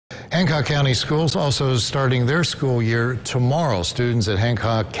Hancock County Schools also starting their school year tomorrow. Students at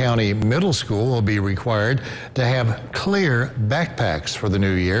Hancock County Middle School will be required to have clear backpacks for the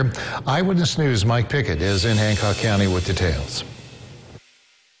new year. Eyewitness News' Mike Pickett is in Hancock County with details.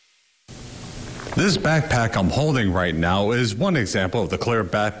 This backpack I'm holding right now is one example of the clear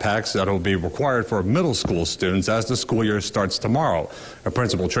backpacks that will be required for middle school students as the school year starts tomorrow.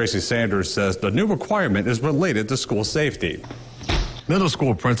 Principal Tracy Sanders says the new requirement is related to school safety. Middle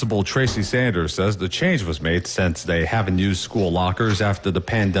school principal Tracy Sanders says the change was made since they haven't used school lockers after the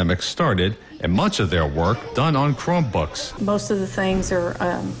pandemic started, and much of their work done on Chromebooks. Most of the things are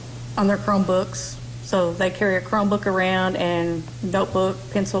on their Chromebooks, so they carry a Chromebook around and notebook,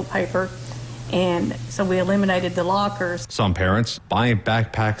 pencil, paper. And so we eliminated the lockers. Some parents buying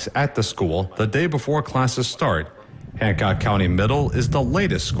backpacks at the school the day before classes start. Hancock County Middle is the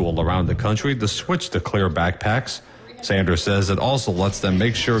latest school around the country to switch to clear backpacks. Sanders says it also lets them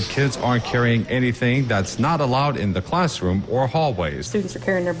make sure kids aren't carrying anything that's not allowed in the classroom or hallways. Students are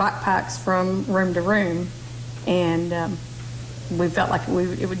carrying their backpacks from room to room, and we felt like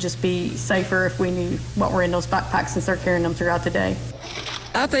it would just be safer if we knew what were in those backpacks since they're carrying them throughout the day.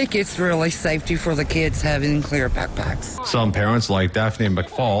 I think it's really safety for the kids having clear backpacks. Some parents like Daphne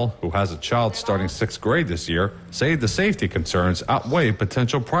McFall, who has a child starting 6th grade this year, say the safety concerns outweigh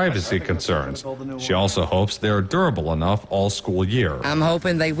potential privacy concerns. She also hopes they're durable enough all school year. I'm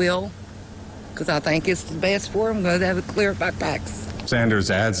hoping they will, because I think it's the best for them to have clear backpacks.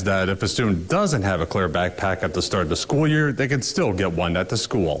 Sanders adds that if a student doesn't have a clear backpack at the start of the school year, they can still get one at the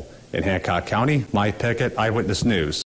school. In Hancock County, Mike Pickett, Eyewitness News.